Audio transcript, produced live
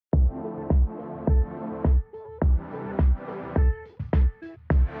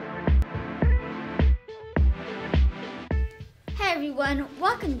and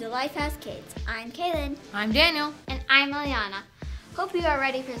welcome to LifeHouse Kids. I'm Kaylin. I'm Daniel. And I'm Eliana. Hope you are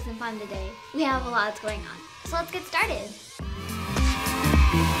ready for some fun today. We have a lot going on, so let's get started.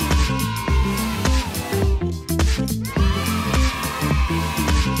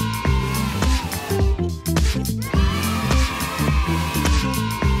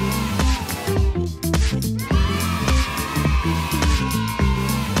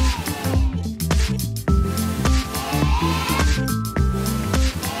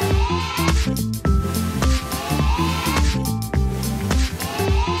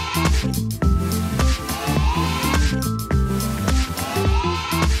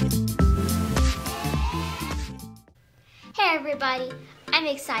 Hey everybody, I'm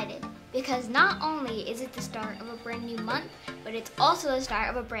excited because not only is it the start of a brand new month, but it's also the start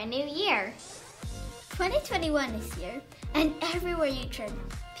of a brand new year. 2021 is here, and everywhere you turn,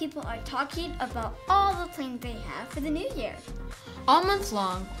 people are talking about all the plans they have for the new year. All month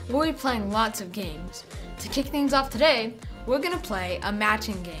long, we'll be playing lots of games. To kick things off today, we're going to play a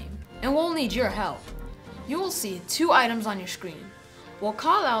matching game, and we'll need your help. You will see 2 items on your screen. We'll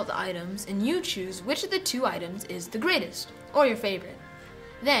call out the items, and you choose which of the 2 items is the greatest, or your favorite.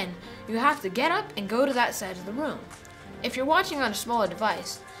 Then, you have to get up and go to that side of the room. If you're watching on a smaller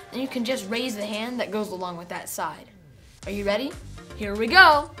device, then you can just raise the hand that goes along with that side. Are you ready? Here we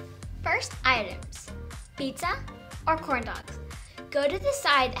go! First items, pizza or corn dogs. Go to the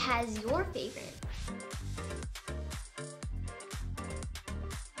side that has your favorite.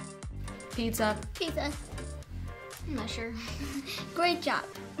 Pizza. Pizza. I'm not sure. Great job.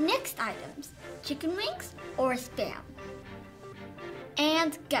 Next items, chicken wings or Spam.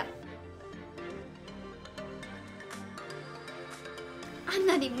 And go. I'm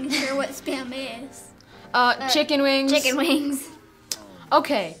not even sure what Spam is. Chicken wings. Chicken wings.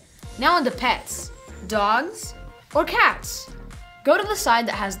 Okay, now on to pets. Dogs or cats? Go to the side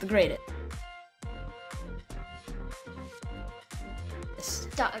that has the greatest.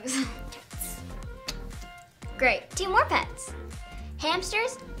 Dogs. Great. 2 more pets.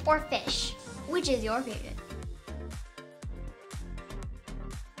 Hamsters or fish? Which is your favorite?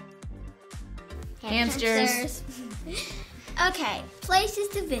 Hamsters. Okay, places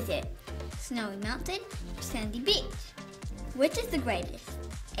to visit. Snowy Mountain or Sandy Beach? Which is the greatest?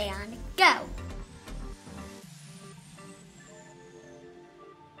 And go.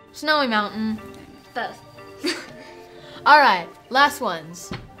 Snowy Mountain. Both. Alright, last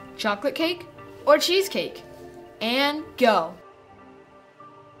ones. Chocolate cake or cheesecake? And go.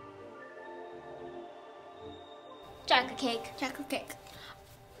 Chocolate cake. Chocolate cake.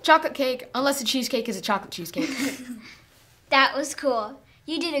 Chocolate cake, unless the cheesecake is a chocolate cheesecake. That was cool.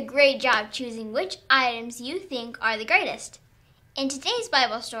 You did a great job choosing which items you think are the greatest. In today's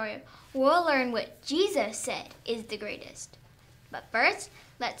Bible story, we'll learn what Jesus said is the greatest. But first,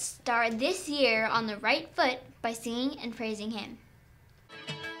 let's start this year on the right foot by singing and praising Him.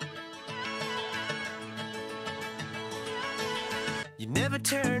 You never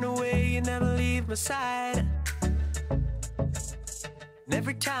turn away, you never leave my side. And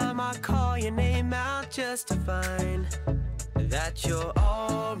every time I call your name out just to find that you're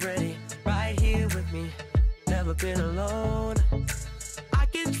already right here with me, never been alone. I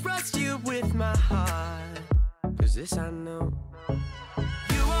can trust you with my heart, 'cause this I know.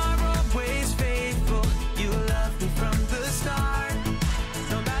 You are always faithful, you love me from the start.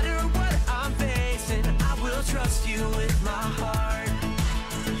 No matter what I'm facing, I will trust you with my heart.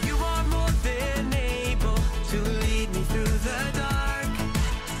 You are more than able to lead me through the dark.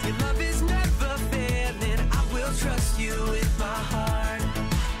 Your love is never failing, I will trust you with my heart.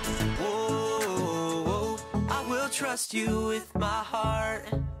 Oh, I will trust you with my heart.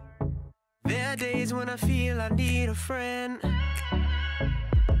 There are days when I feel I need a friend,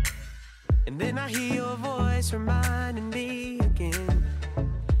 and then I hear your voice reminding me again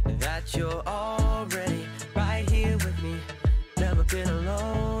that you're already right here with me, never been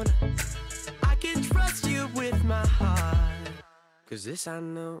alone. I can trust you with my heart, 'cause this I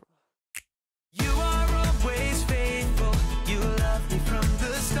know. You are always faithful, you love me from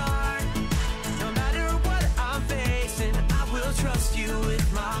the start. No matter what I'm facing, I will trust you with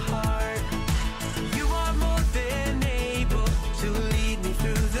my heart. You are more than able to lead me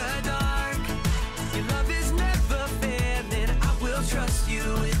through the dark. Your love is never failing, I will trust you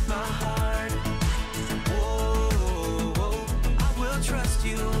with my heart. Oh, I will trust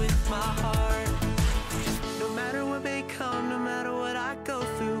you with my heart. No matter what may come, no matter what I go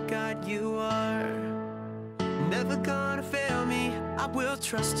through, God, you are never gonna fail me, I will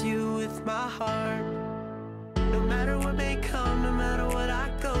trust you with my heart. No matter what may come, no matter what I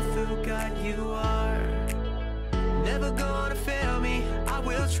go through, God, you are never gonna fail me. I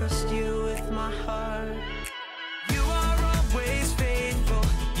will trust you with my heart. You are always faithful,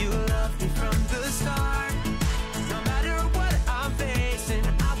 you love me from the start. No matter what I'm facing,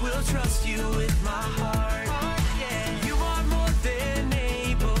 I will trust you with my heart. Yeah. You are more than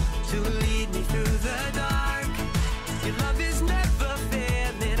able to lead me through the dark. Your love is never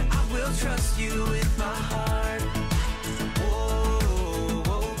failing, I will trust you with my heart. Whoa,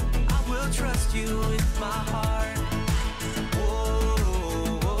 whoa, I will trust you with my heart.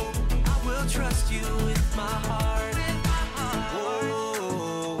 Whoa, whoa, I will trust you with my heart.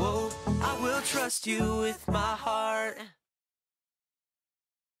 Whoa, whoa, I will trust you with my heart.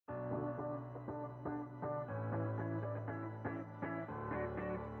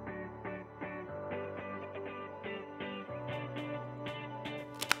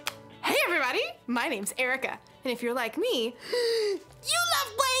 Hey everybody, my name's Erica, and if you're like me, you love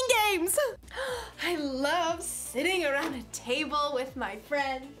playing games! I love sitting around a table with my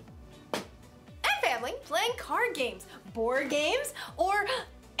friends and family playing card games, board games, or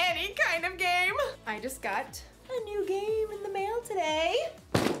any kind of game. I just got a new game in the mail today.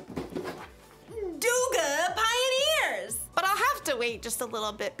 Duga Pioneers! But I'll have to wait just a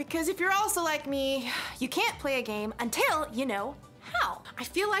little bit because if you're also like me, you can't play a game until you know how. I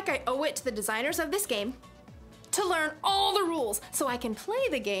feel like I owe it to the designers of this game to learn all the rules so I can play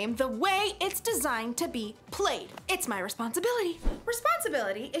the game the way it's designed to be played. It's my responsibility.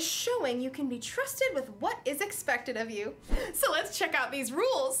 Responsibility is showing you can be trusted with what is expected of you. So let's check out these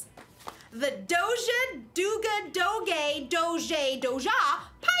rules. The Doja, Duga, Doge, Doje, Doja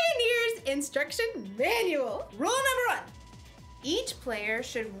Pioneers Instruction Manual. Rule number 1. Each player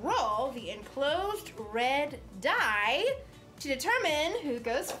should roll the enclosed red die to determine who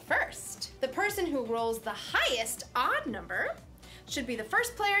goes first. The person who rolls the highest odd number should be the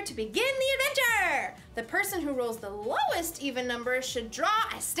first player to begin the adventure. The person who rolls the lowest even number should draw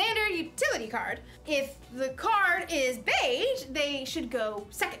a standard utility card. If the card is beige, they should go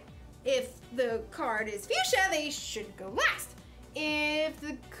second. If the card is fuchsia, they should go last. If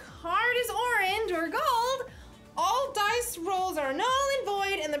the card is orange or gold, all dice rolls are null and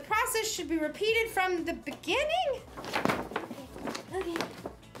void and the process should be repeated from the beginning. Okay.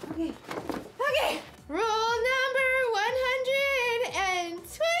 Rule number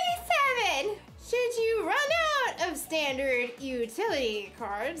 127. Should you run out of standard utility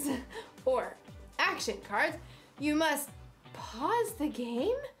cards or action cards, you must pause the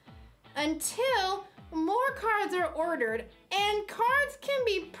game until more cards are ordered and cards can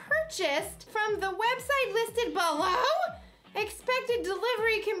be purchased from the website listed below. Expected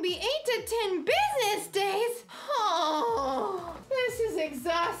delivery can be 8 to 10 business days. Oh, this is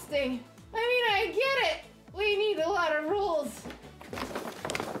exhausting. I mean, I get it. We need a lot of rules.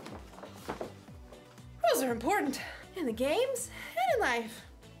 Rules are important in the games and in life.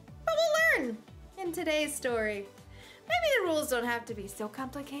 But we'll learn in today's story. Maybe the rules don't have to be so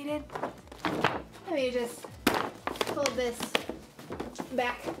complicated. Let me just hold this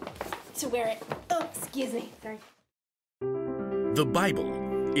back to where it, oh, excuse me, sorry. The Bible.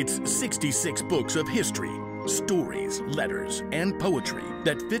 It's 66 books of history, stories, letters, and poetry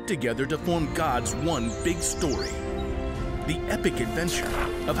that fit together to form God's one big story. The epic adventure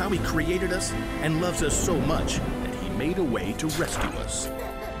of how He created us and loves us so much that He made a way to rescue us.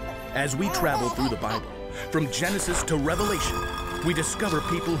 As we travel through the Bible, from Genesis to Revelation, we discover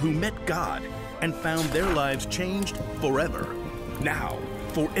people who met God and found their lives changed forever. Now,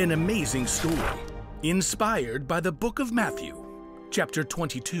 for an amazing story, inspired by the book of Matthew, chapter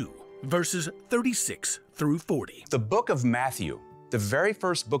 22, verses 36 through 40. The book of Matthew, the very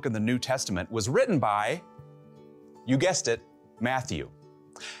first book in the New Testament, was written by, you guessed it, Matthew.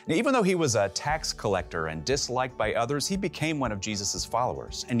 Now, even though he was a tax collector and disliked by others, he became one of Jesus'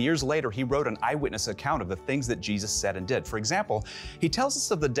 followers. And years later, he wrote an eyewitness account of the things that Jesus said and did. For example, he tells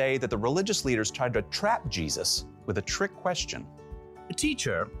us of the day that the religious leaders tried to trap Jesus with a trick question.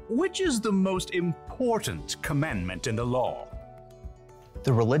 Teacher, which is the most important commandment in the law?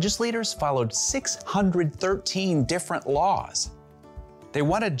 The religious leaders followed 613 different laws. They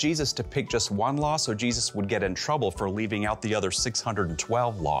wanted Jesus to pick just one law so Jesus would get in trouble for leaving out the other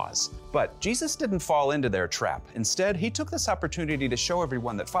 612 laws. But Jesus didn't fall into their trap. Instead, he took this opportunity to show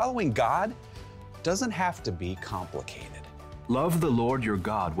everyone that following God doesn't have to be complicated. Love the Lord your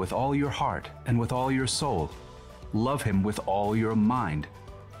God with all your heart and with all your soul. Love Him with all your mind.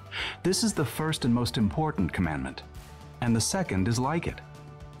 This is the first and most important commandment. And the second is like it.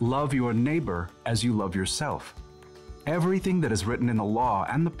 Love your neighbor as you love yourself. Everything that is written in the law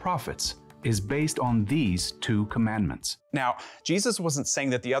and the prophets is based on these 2 commandments. Now, Jesus wasn't saying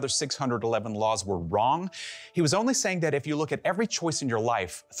that the other 611 laws were wrong. He was only saying that if you look at every choice in your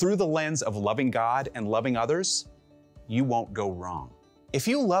life through the lens of loving God and loving others, you won't go wrong. If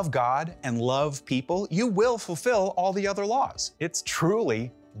you love God and love people, you will fulfill all the other laws. It's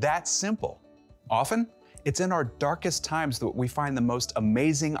truly that simple. Often, it's in our darkest times that we find the most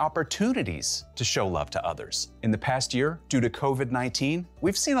amazing opportunities to show love to others. In the past year, due to COVID-19,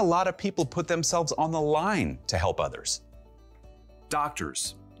 we've seen a lot of people put themselves on the line to help others.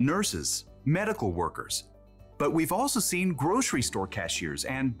 Doctors, nurses, medical workers. But we've also seen grocery store cashiers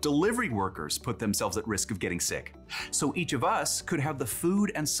and delivery workers put themselves at risk of getting sick. So each of us could have the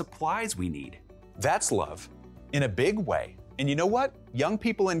food and supplies we need. That's love in a big way. And you know what? Young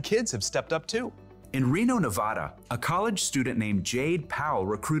people and kids have stepped up too. In Reno, Nevada, a college student named Jade Powell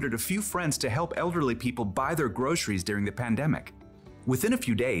recruited a few friends to help elderly people buy their groceries during the pandemic. Within a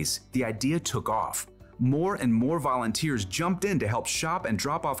few days, the idea took off. More and more volunteers jumped in to help shop and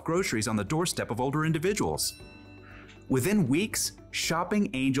drop off groceries on the doorstep of older individuals. Within weeks, shopping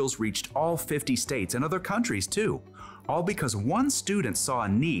angels reached all 50 states and other countries too, all because one student saw a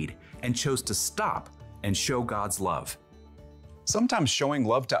need and chose to stop and show God's love. Sometimes showing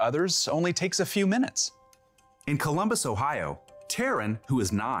love to others only takes a few minutes. In Columbus, Ohio, Taryn, who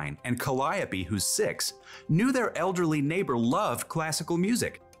is 9, and Calliope, who's 6, knew their elderly neighbor loved classical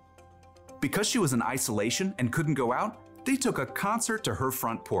music. Because she was in isolation and couldn't go out, they took a concert to her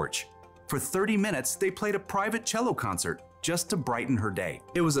front porch. For 30 minutes, they played a private cello concert just to brighten her day.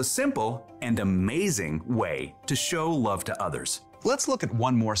 It was a simple and amazing way to show love to others. Let's look at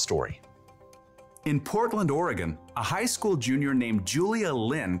one more story. In Portland, Oregon, a high school junior named Julia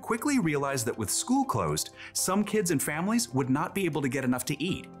Lynn quickly realized that with school closed, some kids and families would not be able to get enough to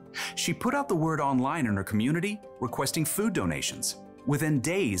eat. She put out the word online in her community, requesting food donations. Within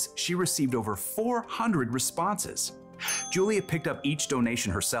days, she received over 400 responses. Julia picked up each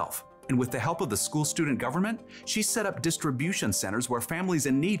donation herself, and with the help of the school student government, she set up distribution centers where families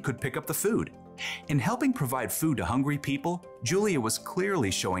in need could pick up the food. In helping provide food to hungry people, Julia was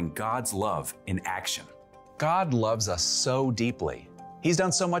clearly showing God's love in action. God loves us so deeply. He's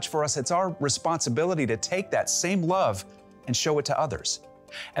done so much for us, it's our responsibility to take that same love and show it to others.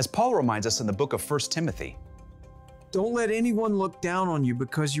 As Paul reminds us in the book of 1 Timothy, "Don't let anyone look down on you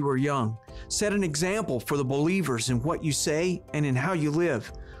because you are young. Set an example for the believers in what you say and in how you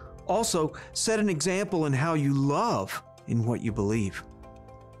live. Also, set an example in how you love in what you believe."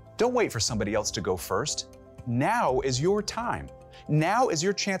 don't wait for somebody else to go first. Now is your time. Now is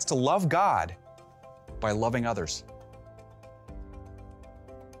your chance to love God by loving others.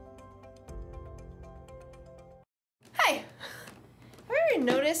 Hey, have you ever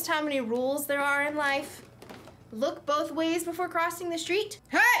noticed how many rules there are in life? Look both ways before crossing the street.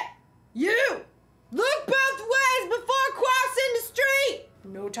 Hey, you! Look both ways before crossing the street!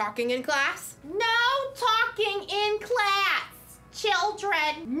 No talking in class. No talking in class,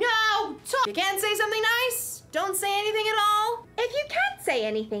 children. No talk. You can't say something nice, don't say anything at all. If you can't say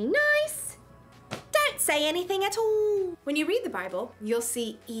anything nice, don't say anything at all. When you read the Bible, you'll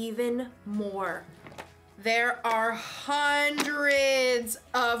see even more. There are hundreds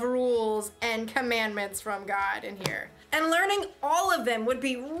of rules and commandments from God in here. And learning all of them would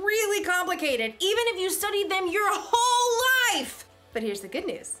be really complicated, even if you studied them your whole life. But here's the good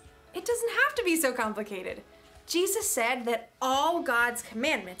news. It doesn't have to be so complicated. Jesus said that all God's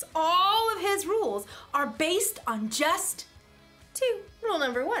commandments, all of his rules, are based on just two. Rule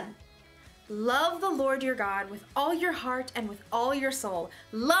number one. Love the Lord your God with all your heart and with all your soul.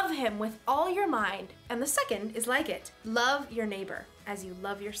 Love him with all your mind. And the second is like it. Love your neighbor as you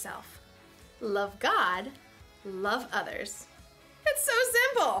love yourself. Love God, love others. It's so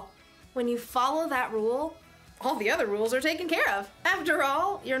simple. When you follow that rule, all the other rules are taken care of. After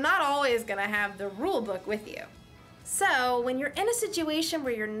all, you're not always gonna have the rule book with you. So when you're in a situation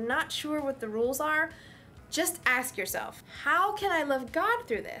where you're not sure what the rules are, just ask yourself, how can I love God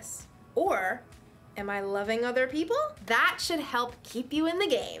through this? Or, am I loving other people? That should help keep you in the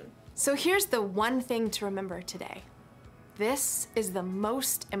game. So here's the one thing to remember today. This is the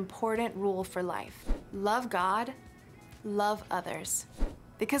most important rule for life. Love God, love others.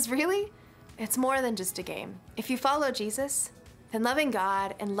 Because really, it's more than just a game. If you follow Jesus, then loving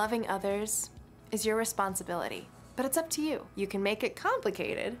God and loving others is your responsibility. But it's up to you. You can make it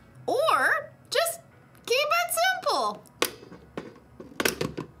complicated, or just keep it simple.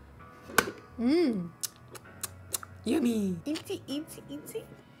 Yummy. Eatsy, eatsy,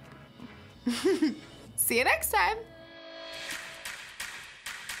 eatsy. See you next time.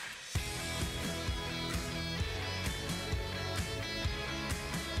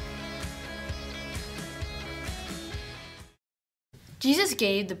 Jesus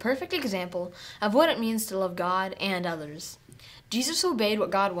gave the perfect example of what it means to love God and others. Jesus obeyed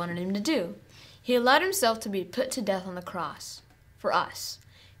what God wanted him to do. He allowed himself to be put to death on the cross for us.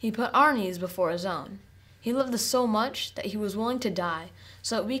 He put our needs before his own. He loved us so much that he was willing to die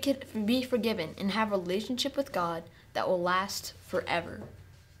so that we could be forgiven and have a relationship with God that will last forever.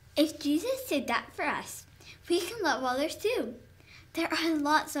 If Jesus did that for us, we can love others too. There are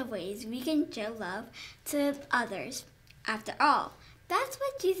lots of ways we can show love to others. After all, that's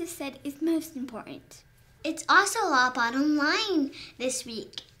what Jesus said is most important. It's also our bottom line this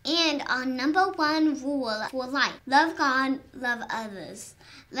week and our number one rule for life. Love God, love others.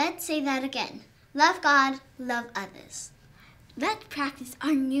 Let's say that again. Love God, love others. Let's practice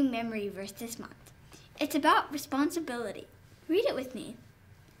our new memory verse this month. It's about responsibility. Read it with me.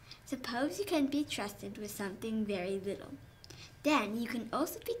 Suppose you can be trusted with something very little. Then you can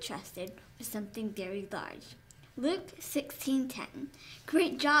also be trusted with something very large. Luke 16:10.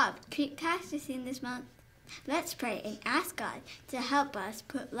 Great job. Keep practicing this month. Let's pray and ask God to help us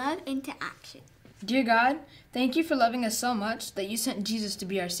put love into action. Dear God, thank you for loving us so much that you sent Jesus to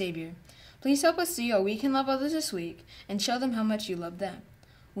be our Savior. Please help us see how we can love others this week and show them how much you love them.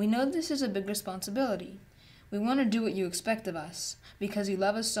 We know this is a big responsibility. We want to do what you expect of us because you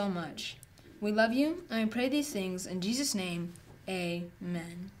love us so much. We love you, and we pray these things in Jesus' name.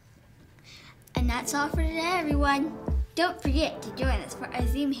 Amen. And that's all for today, everyone. Don't forget to join us for our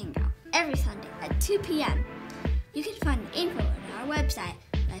Zoom hangout every Sunday at 2 p.m. You can find the info on our website,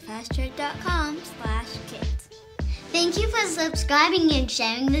 lifehousechurch.com/kids. Thank you for subscribing and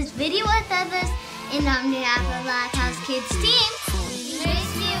sharing this video with others. And on behalf of LifeHouse Kids team,